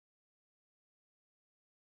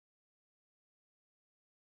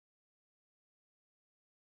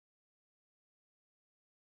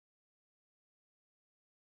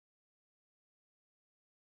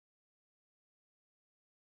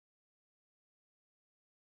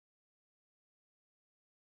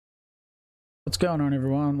What's going on,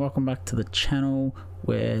 everyone? Welcome back to the channel,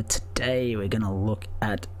 where today we're going to look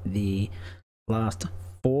at the last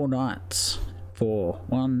 4 nights for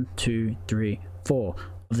 1, 2, 3, 4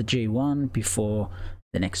 of the G1 before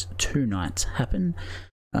the next 2 nights happen.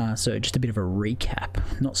 So just a bit of a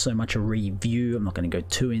recap, not so much a review. I'm not going to go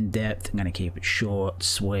too in depth. I'm going to keep it short,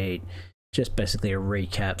 sweet, just basically a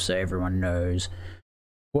recap so everyone knows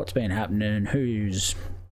what's been happening, who's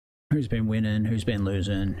been winning, who's been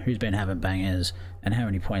losing, who's been having bangers, and how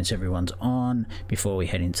many points everyone's on before we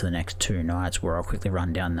head into the next 2 nights, where I'll quickly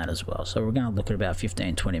run down that as well. So we're going to look at about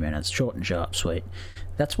 15-20 minutes, short and sharp, sweet.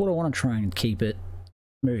 That's what I want to try and keep it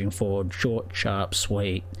moving forward, short, sharp,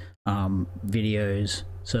 sweet videos,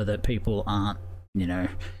 so that people aren't,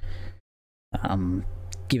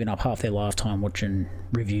 giving up half their lifetime watching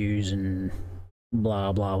reviews and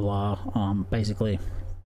blah, blah, blah. Basically,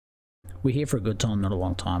 we're here for a good time, not a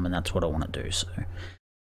long time, and that's what I want to do. So,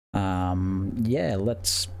 yeah,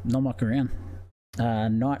 let's not muck around.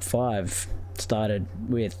 Night 5 started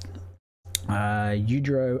with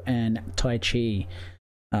Yujiro and Tai Chi.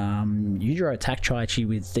 Yujiro attacked Tai Chi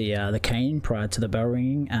with the cane prior to the bell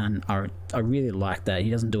ringing, and I really like that.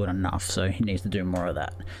 He doesn't do it enough, so he needs to do more of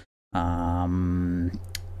that.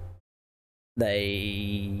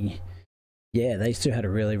 They still had a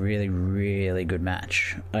really, really, really good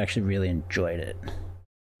match. I actually really enjoyed it.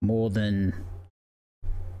 More than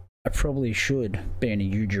I probably should, being a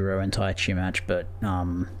Yujiro and Tai Chi match, but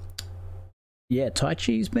yeah, Tai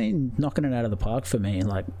Chi's been knocking it out of the park for me.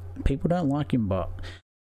 Like, people don't like him, but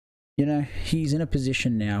he's in a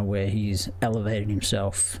position now where he's elevated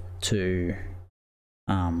himself to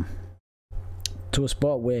a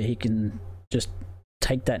spot where he can just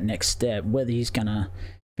take that next step. Whether he's gonna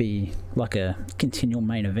be like a continual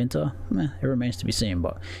main eventer, it remains to be seen,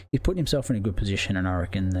 but he's put himself in a good position, and I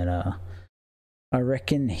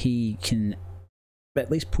reckon he can at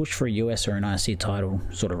least push for a US or an IC title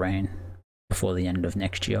sort of reign before the end of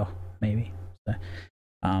next year, maybe. So,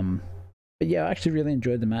 but yeah, I actually really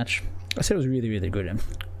enjoyed the match. I said it was really, really good, and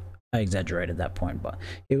I exaggerated that point, but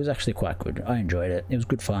it was actually quite good. I enjoyed it. It was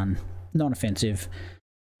good fun, non-offensive.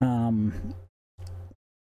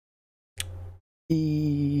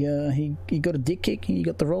 He got a dick kick, and he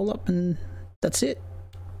got the roll up, and that's it.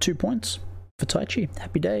 2 points for Tai Chi.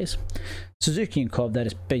 Happy days. Suzuki and Cobb, they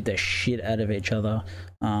just beat the shit out of each other,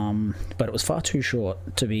 but it was far too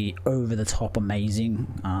short to be over the top amazing,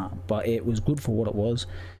 but it was good for what it was.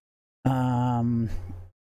 I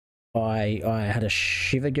had a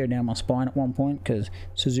shiver go down my spine at one point because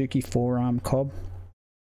Suzuki forearmed Cobb,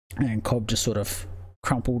 and Cobb just sort of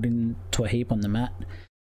crumpled into a heap on the mat.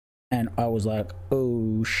 And I was like,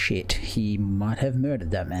 oh shit, he might have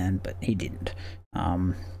murdered that man, but he didn't.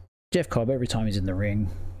 Jeff Cobb, every time he's in the ring,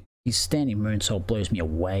 his standing moonsault blows me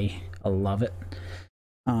away. I love it.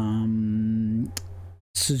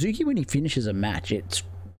 Suzuki, when he finishes a match, it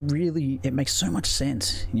makes so much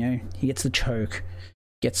sense. He gets the choke,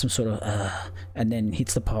 gets some sort of, and then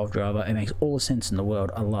hits the pile driver. It makes all the sense in the world.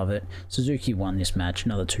 I love it. Suzuki won this match.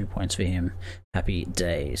 Another 2 points for him. Happy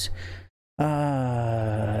days.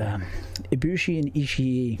 Ibushi and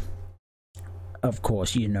Ishii, of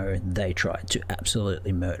course, they tried to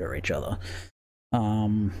absolutely murder each other.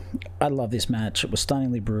 I love this match. It was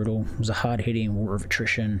stunningly brutal. It was a hard-hitting war of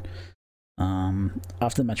attrition.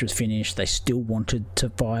 After the match was finished, they still wanted to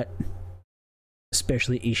fight,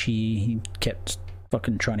 especially Ishii. He kept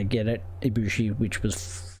fucking trying to get at Ibushi, which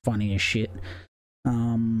was funny as shit.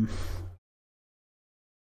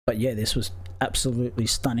 But yeah, this was absolutely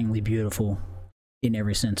stunningly beautiful in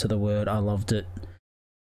every sense of the word. I loved it.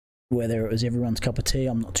 Whether it was everyone's cup of tea,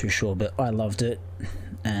 I'm not too sure, but I loved it,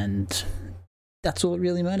 and that's all that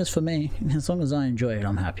really matters for me. As long as I enjoy it,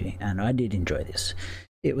 I'm happy, and I did enjoy this.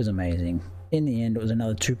 It was amazing. In the end, it was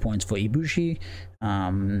another 2 points for Ibushi,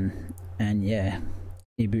 and yeah,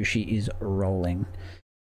 Ibushi is rolling.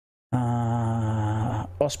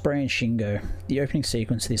 Ospreay and Shingo. The opening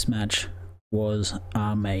sequence of this match was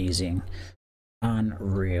amazing.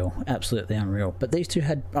 Unreal. Absolutely unreal. But these two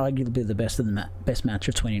had arguably the best match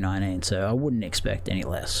of 2019, so I wouldn't expect any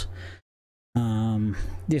less.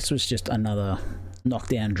 This was just another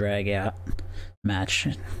knockdown, drag out match.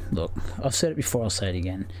 Look, I've said it before, I'll say it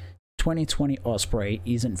again. 2020 Ospreay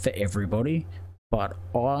isn't for everybody, but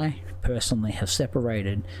I personally have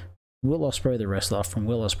separated Will Ospreay the wrestler from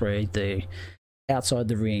Will Ospreay the outside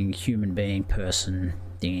the ring human being person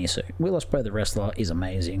thingy. So Will Ospreay the wrestler is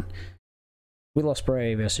amazing. Will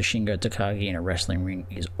Ospreay versus Shingo Takagi in a wrestling ring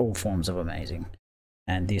is all forms of amazing,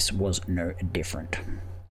 and this was no different.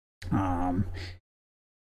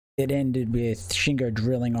 it ended with Shingo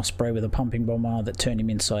drilling Ospreay with a pumping bomber that turned him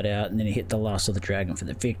inside out, and then he hit the last of the dragon for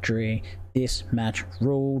the victory. This match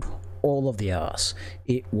ruled all of the arse.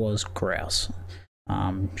 It was grouse.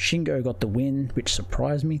 Shingo got the win, which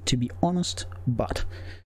surprised me, to be honest, but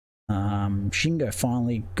Shingo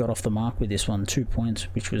finally got off the mark with this one, 2 points,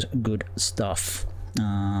 which was good stuff.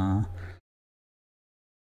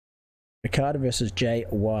 Okada versus Jay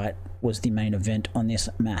White was the main event on this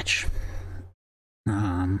match.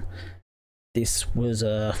 This was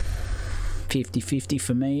a 50-50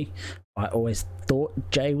 for me. I always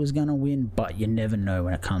thought Jay was going to win, but you never know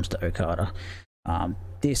when it comes to Okada.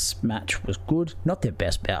 This match was good, not their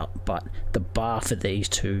best bout, but the bar for these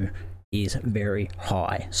two is very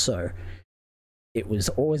high, so it was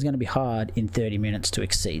always going to be hard in 30 minutes to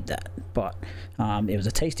exceed that, but it was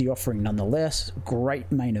a tasty offering nonetheless.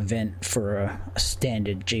 Great main event for a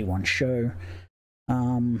standard G1 show.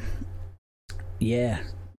 Yeah,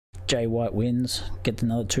 Jay White wins, gets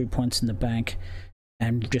another 2 points in the bank,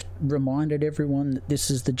 and just reminded everyone that this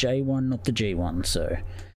is the J1, not the G1. So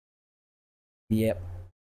yep,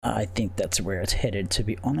 I think that's where it's headed, to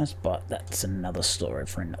be honest, but that's another story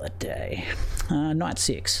for another day. Night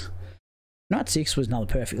 6 was another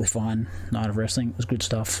perfectly fine night of wrestling. It was good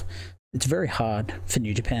stuff. It's very hard for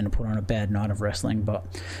New Japan to put on a bad night of wrestling, but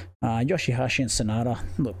Yoshihashi and Sonata,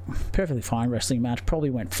 look, perfectly fine wrestling match. Probably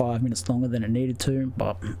went 5 minutes longer than it needed to,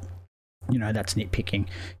 but you know, that's nitpicking.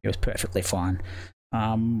 It was perfectly fine.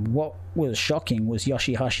 What was shocking was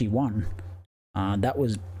Yoshihashi won. That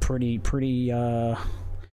was pretty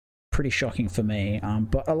shocking for me,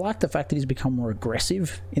 but I like the fact that he's become more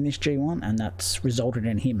aggressive in this G1, and that's resulted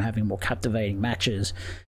in him having more captivating matches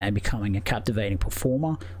and becoming a captivating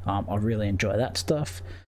performer. I really enjoy that stuff.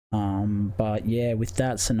 But yeah, with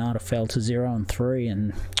that, Sonata fell to 0-3,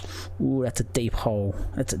 and ooh, that's a deep hole.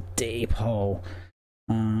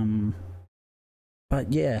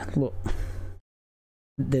 But yeah, look,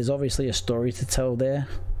 there's obviously a story to tell there.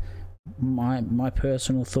 My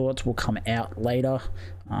personal thoughts will come out later.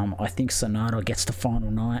 I think Sonata gets the final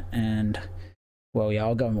night, and well, yeah,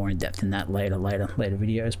 I'll go more in depth in that later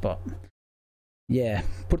videos. But yeah,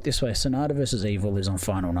 put it this way: Sonata versus Evil is on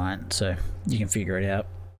final night, so you can figure it out.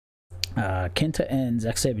 Kenta and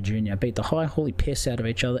Zack Sabre Jr. beat the high holy piss out of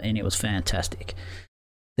each other, and it was fantastic.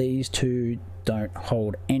 These two don't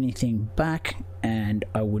hold anything back, and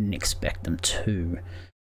I wouldn't expect them to.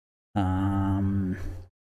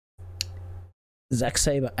 Zack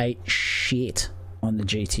Sabre ate shit on the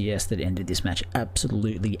GTS that ended this match.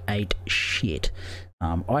 Absolutely ate shit.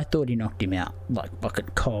 I thought he knocked him out like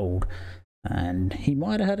bucket cold, and he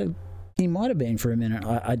might have been for a minute.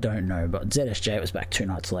 I don't know, but ZSJ was back 2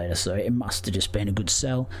 nights later, so it must have just been a good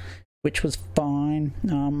sell, which was fine.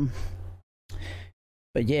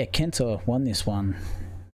 But yeah, Kenta won this one,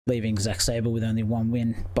 leaving Zack Sabre with only 1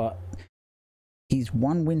 win. But he's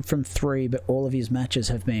 1 win from 3, but all of his matches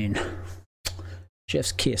have been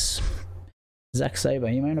chef's kiss. Zack Sabre,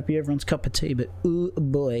 he may not be everyone's cup of tea, but ooh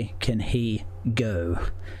boy, can he go.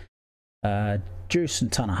 Juice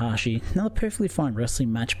and Tanahashi, another perfectly fine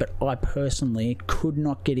wrestling match, but I personally could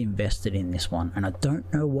not get invested in this one, and I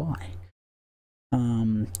don't know why.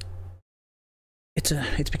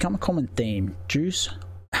 It's become a common theme. Juice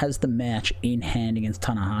has the match in hand against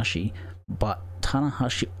Tanahashi, but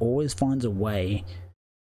Tanahashi always finds a way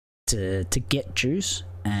to get Juice,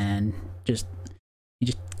 and he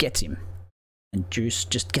just gets him, and Juice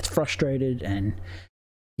just gets frustrated. And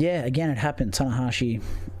yeah, again, it happened. Tanahashi,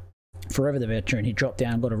 forever the veteran, he dropped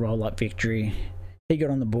down, got a roll-up victory. He got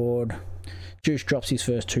on the board. Juice drops his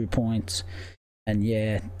first 2 points. And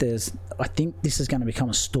yeah, I think this is going to become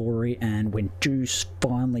a story, and when Juice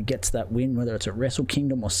finally gets that win, whether it's at Wrestle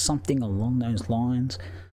Kingdom or something along those lines,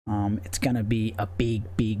 it's going to be a big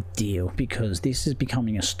deal, because this is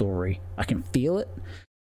becoming a story. I can feel it.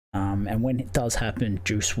 And when it does happen,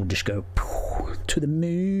 Juice will just go to the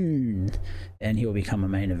moon, and he'll become a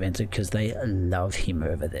main eventer because they love him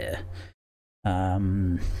over there.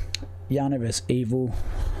 Yano vs Evil,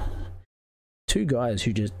 2 guys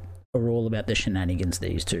who just are all about the shenanigans.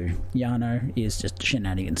 These two, Yano is just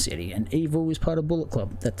Shenanigan City, and Evil is part of Bullet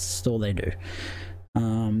Club. That's all they do.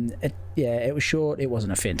 It was short. It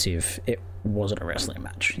wasn't offensive. It wasn't a wrestling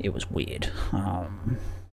match. It was weird.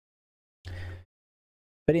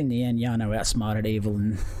 But in the end, Yano outsmarted Evil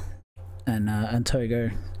and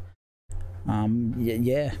Togo.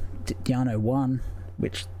 Yano won,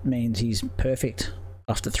 which means he's perfect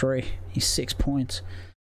after 3. He's 6 points.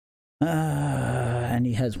 And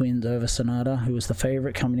he has wins over Sonata, who was the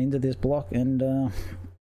favourite coming into this block, and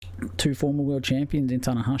 2 former world champions in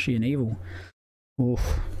Tanahashi and Evil.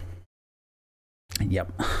 Oof.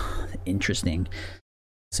 Yep, interesting.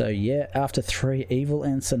 So yeah, after 3, Evil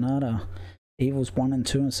and Sonata. Evil's 1 and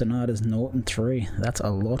 2 and Sonata's 0 and 3. That's a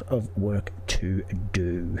lot of work to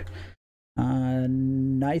do.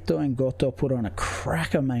 Naito and Goto put on a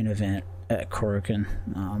cracker main event at Korakuen.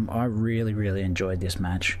 I really enjoyed this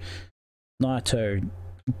match. Naito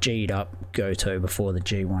G'd up Goto before the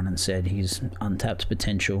G1 and said he's untapped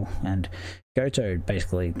potential, and Goto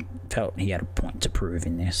basically felt he had a point to prove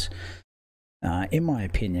in this, in my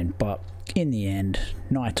opinion. But in the end,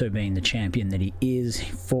 Naito, being the champion that he is,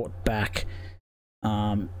 he fought back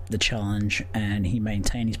the challenge, and he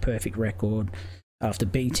maintained his perfect record after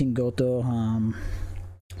beating Goto.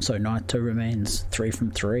 So Naito remains 3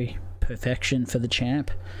 from 3. Perfection for the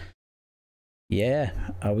champ. Yeah,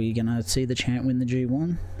 are we going to see the champ win the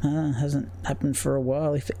G1? Hasn't happened for a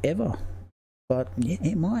while, if ever. But yeah,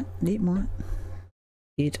 it might.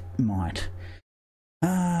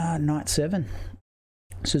 Night 7.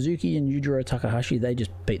 Suzuki and Yujiro Takahashi, they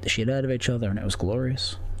just beat the shit out of each other, and it was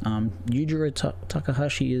glorious. Yujiro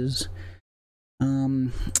Takahashi is...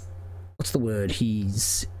 what's the word?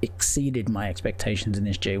 He's exceeded my expectations in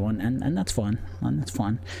this G1, and that's fine.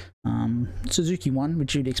 Suzuki won,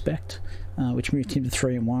 which you'd expect, which moved him to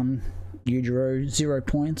 3 and 1. Yujiro 0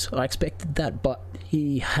 points. I expected that, but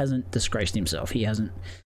he hasn't disgraced himself. He hasn't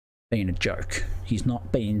been a joke. He's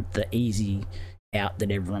not been the easy out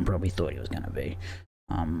that everyone probably thought he was going to be.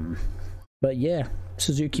 But yeah,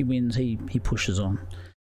 Suzuki wins. He pushes on.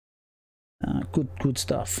 Good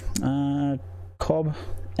stuff. Cobb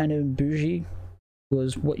and Ibushi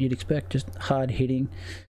was what you'd expect, just hard hitting,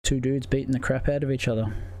 2 dudes beating the crap out of each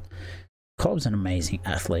other. Cobb's an amazing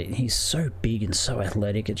athlete. He's so big and so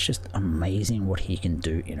athletic. It's just amazing what he can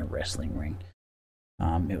do in a wrestling ring.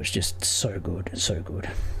 It was just so good.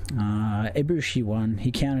 Ibushi won.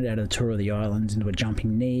 He counted out of the Tour of the Islands into a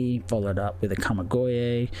jumping knee, followed up with a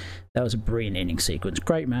Kamagoye. That was a brilliant ending sequence.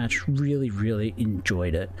 Great match. Really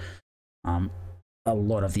enjoyed it. A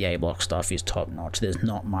lot of the A-block stuff is top notch. There's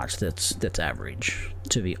not much that's average,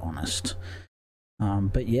 to be honest.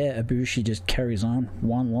 But yeah, Ibushi just carries on.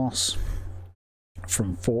 1 loss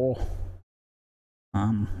from 4.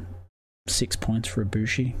 6 points for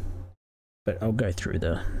Ibushi. But I'll go through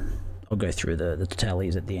the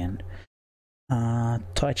tallies at the end.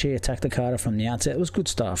 Taichi attacked Okada from the outset. It was good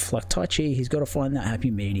stuff. Like Taichi, he's got to find that happy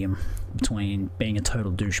medium between being a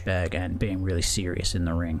total douchebag and being really serious in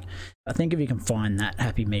the ring. I think if he can find that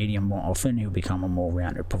happy medium more often, he'll become a more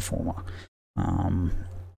rounded performer.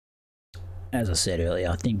 As I said earlier,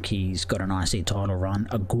 I think he's got an IC title run,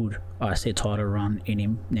 a good IC title run in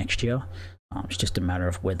him next year. It's just a matter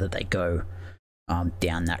of whether they go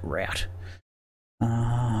down that route.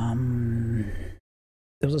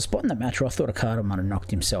 There was a spot in the match where I thought Okada might have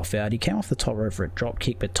knocked himself out. He came off the top rope for a drop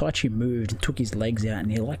kick, but Taichi moved and took his legs out,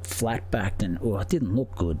 and he like flat backed, and it didn't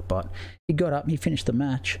look good, but he got up and he finished the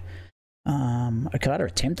match. Okada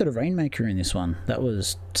attempted a Rainmaker in this one. That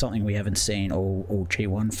was something we haven't seen all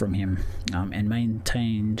G1 from him, and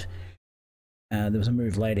maintained. There was a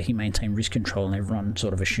move later. He maintained wrist control, and everyone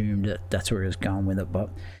sort of assumed that that's where he was going with it,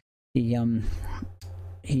 but he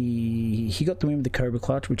got the win with the Cobra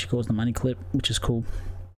Clutch, which he calls the money clip, which is cool.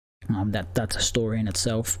 That's a story in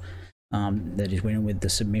itself. That he's winning with the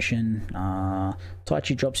submission.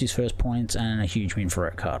 Taichi drops his first points, and a huge win for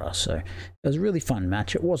Okada. So it was a really fun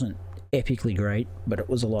match. It wasn't epically great, but it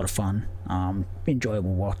was a lot of fun.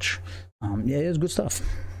 Enjoyable watch. Yeah, it was good stuff.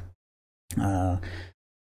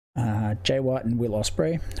 Jay White and Will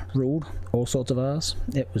Ospreay ruled all sorts of R's.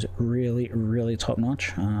 It was really top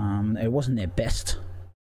notch. It wasn't their best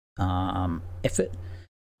effort.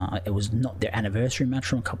 It was not their anniversary match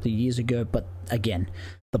from a couple of years ago, but again,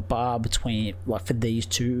 the bar between, like, for these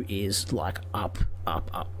two is like up.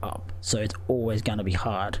 So it's always going to be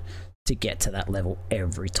hard to get to that level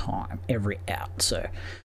every time, every out. So,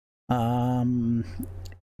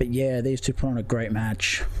 but yeah, these two put on a great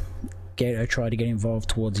match. Gato tried to get involved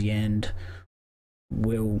towards the end.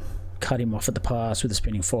 Will cut him off at the pass with a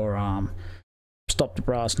spinning forearm. Stopped the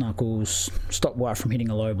brass knuckles. Stopped White from hitting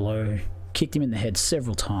a low blow. Kicked him in the head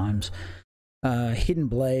several times. Hidden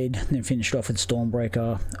blade, then finished off with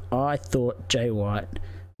Stormbreaker. I thought Jay White,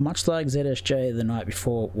 much like ZSJ the night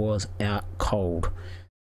before, was out cold,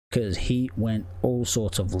 because he went all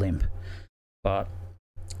sorts of limp. But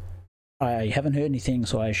I haven't heard anything,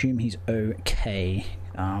 so I assume he's okay.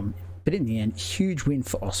 But in the end, huge win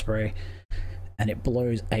for Ospreay, and it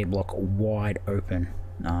blows A Block wide open.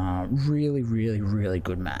 Really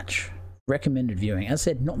good match. Recommended viewing. As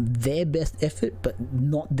I said, not their best effort, but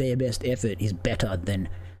not their best effort is better than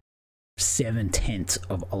 7/10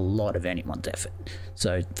 of a lot of anyone's effort.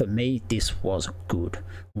 So for me, this was good.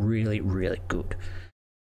 Really, really good.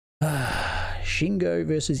 Shingo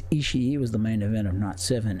versus Ishii was the main event of night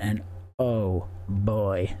 7, and oh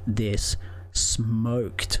boy, this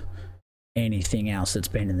smoked anything else that's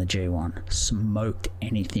been in the G1. Smoked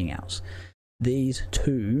anything else. These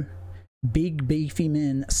two big beefy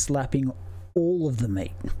men slapping all of the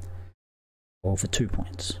meat, all for 2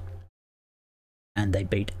 points. And they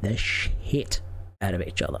beat the shit out of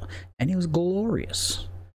each other. And it was glorious.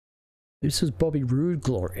 This was Bobby Roode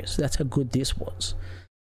glorious. That's how good this was.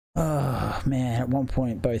 Oh, man. At one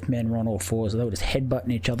point, both men were on all fours. They were just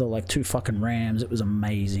headbutting each other like two fucking rams. It was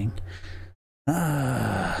amazing.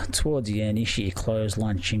 Towards the end, Ishii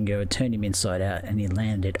clotheslined Shingo, turned him inside out, and he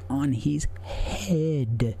landed on his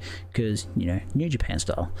head. Because, you know, New Japan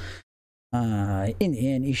style. In the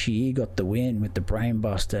end, Ishii got the win with the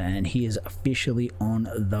brainbuster, and he is officially on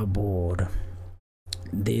the board.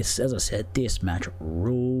 This, as I said, this match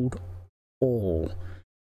ruled all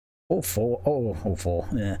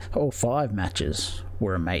 5 matches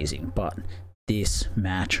were amazing, but this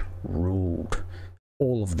match ruled.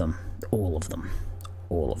 All of them.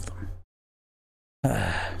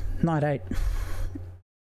 Night 8.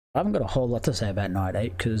 I haven't got a whole lot to say about night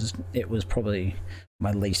 8 because it was probably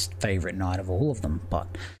my least favourite night of all of them, but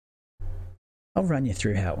I'll run you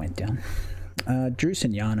through how it went down. Juice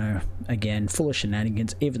and Yano, again, full of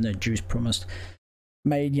shenanigans, even though Juice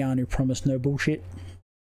made Yano promise no bullshit.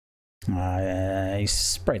 He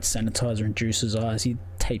sprayed sanitizer in Juice's eyes, he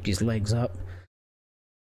taped his legs up.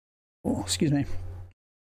 Oh, excuse me.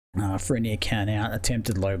 For a near count out,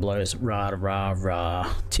 attempted low blows,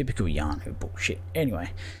 rah. Typical Yano bullshit.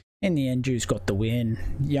 Anyway, in the end, Juice got the win.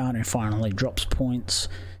 Yano finally drops points,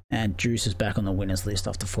 and Juice is back on the winners list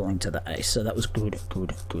after falling to the ace. So that was good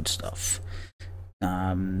stuff.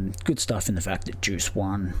 Good stuff in the fact that Juice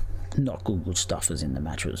won. Not good stuff as in the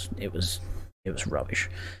match it was rubbish.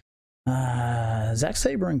 Zack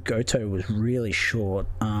Sabre and Goto was really short.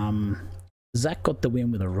 Zack got the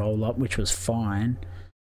win with a roll up, which was fine.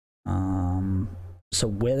 So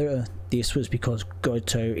whether this was because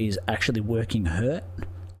Goto is actually working hurt,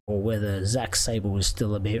 or whether Zack Sabre was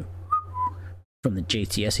still a bit from the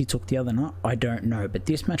GTS he took the other night, I don't know. But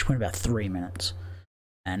this match went about 3 minutes,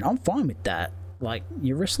 and I'm fine with that. Like,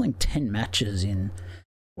 you're wrestling 10 matches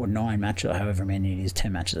or 9 matches, or however many it is,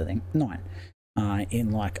 10 matches I think, 9,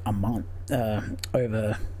 in like a month,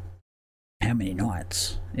 over how many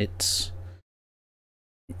nights?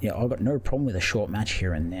 I've got no problem with a short match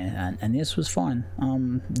here and there, and this was fine.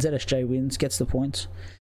 ZSJ wins, gets the points.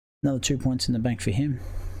 Another 2 points in the bank for him.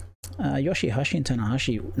 Yoshihashi and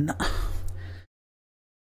Tanahashi,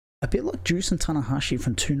 a bit like Juice and Tanahashi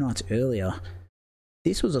from 2 nights earlier.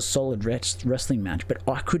 This was a solid wrestling match, but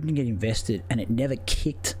I couldn't get invested, and it never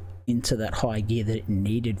kicked into that high gear that it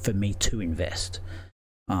needed for me to invest.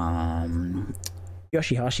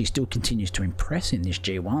 Yoshihashi still continues to impress in this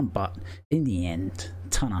G1, but in the end,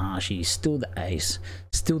 Tanahashi is still the ace,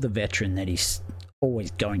 still the veteran that he's always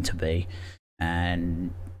going to be.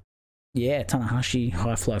 And yeah, Tanahashi,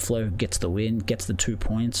 high flow, gets the win, gets the 2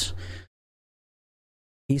 points.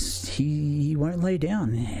 He won't lay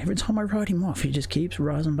down. Every time I write him off, he just keeps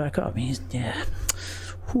rising back up. He's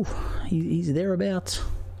thereabouts.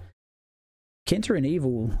 Kenta and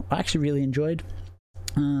Evil, I actually really enjoyed.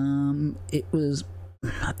 It was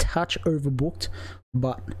a touch overbooked,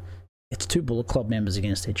 but it's 2 Bullet Club members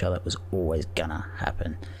against each other. It was always gonna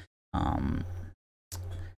happen.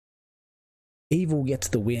 Evil gets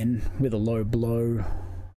the win with a low blow,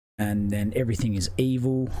 and then everything is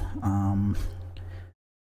evil.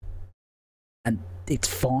 And it's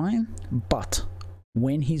fine, but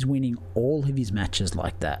when he's winning all of his matches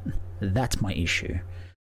like that, that's my issue.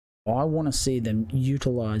 I want to see them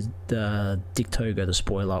utilize the Dick Togo, the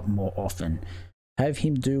spoiler, more often. Have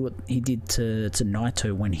him do what he did to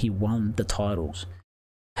Naito when he won the titles.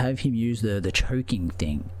 Have him use the choking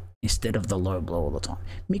thing instead of the low blow all the time.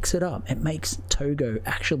 Mix it up. It makes Togo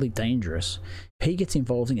actually dangerous. If he gets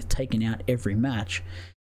involved and gets taken out every match,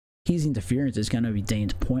 his interference is going to be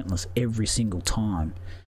deemed pointless every single time.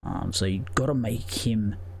 So you've got to make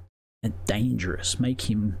him dangerous. Make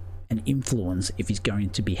him an influence if he's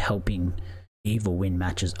going to be helping Evil win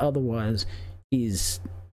matches. Otherwise, him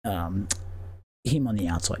on the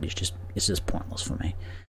outside is just pointless for me.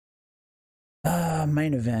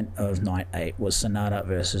 Main event of night 8 was Sonata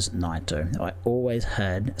versus Naito. I always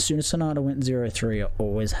had, as soon as Sonata went 0-3, I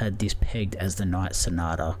always had this pegged as the night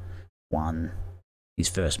Sonata won his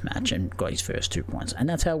first match and got his first 2 points, and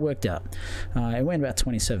that's how it worked out. It went about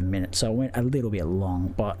 27 minutes, so it went a little bit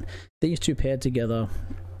long, but these two paired together,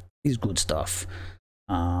 is good stuff.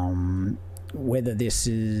 Whether this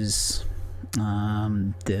is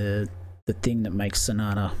the thing that makes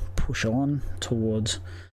Sonata push on towards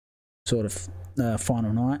sort of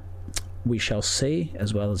final night, we shall see,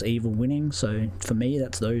 as well as Evil winning. So for me,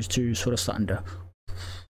 that's those two sort of starting to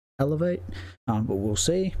elevate, but we'll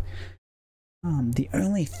see. The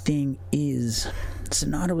only thing is,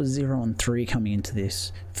 Sonata was 0-3 coming into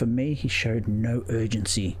this. For me, he showed no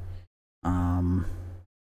urgency.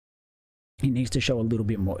 He needs to show a little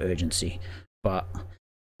bit more urgency, but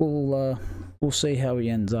we'll see how he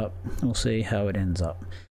ends up. We'll see how it ends up.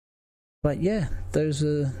 But yeah, those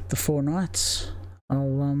are the 4 nights.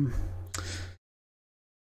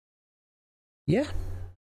 Yeah,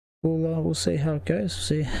 we'll see how it goes.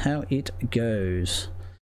 See how it goes.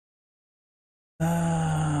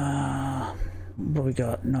 What we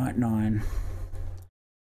got? Night 9.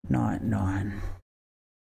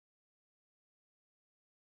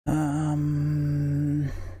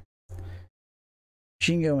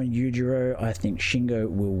 Shingo and Yujiro, I think Shingo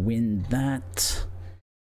will win that.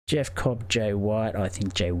 Jeff Cobb, Jay White, I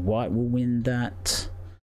think Jay White will win that.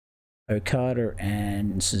 Okada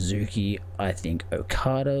and Suzuki, I think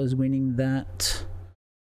Okada is winning that.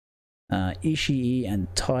 Ishii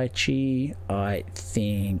and Taichi, I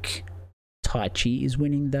think Taichi is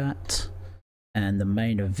winning that. And the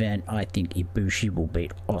main event, I think Ibushi will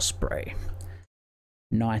beat Ospreay.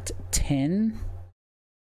 Night 10,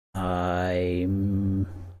 I'm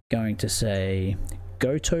going to say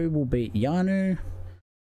Goto will beat Yano.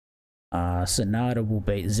 Sonata will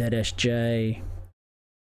beat ZSJ.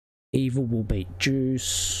 Evil will beat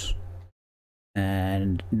Juice.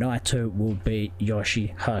 And Naito will beat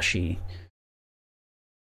Yoshihashi.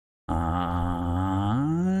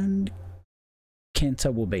 And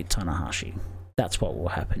Kenta will beat Tanahashi. That's what will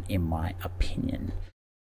happen, in my opinion.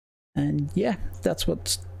 And yeah, that's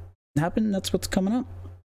what's happened. That's what's coming up.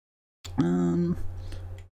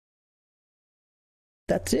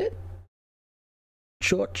 That's it.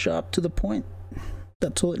 Short, sharp, to the point.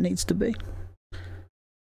 That's all it needs to be.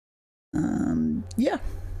 Yeah,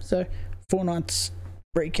 so 4 nights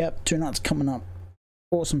recap, 2 nights coming up.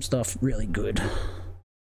 Awesome stuff, really good.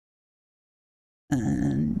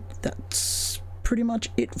 And that's pretty much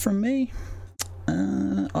it from me.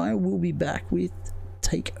 I will be back with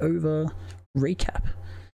Takeover recap,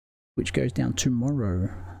 which goes down tomorrow.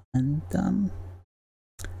 And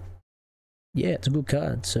yeah, it's a good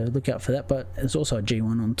card, so look out for that. But there's also a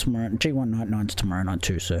G1 on tomorrow. G1 night 9's tomorrow night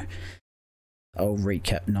too, so I'll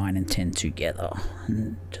recap 9 and 10 together.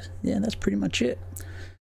 And yeah, that's pretty much it.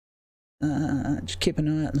 Just keep an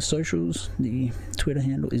eye out on the socials. The Twitter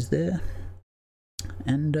handle is there.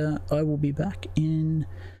 And I will be back in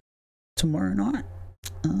tomorrow night.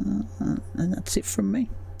 And that's it from me.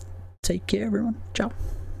 Take care, everyone. Ciao.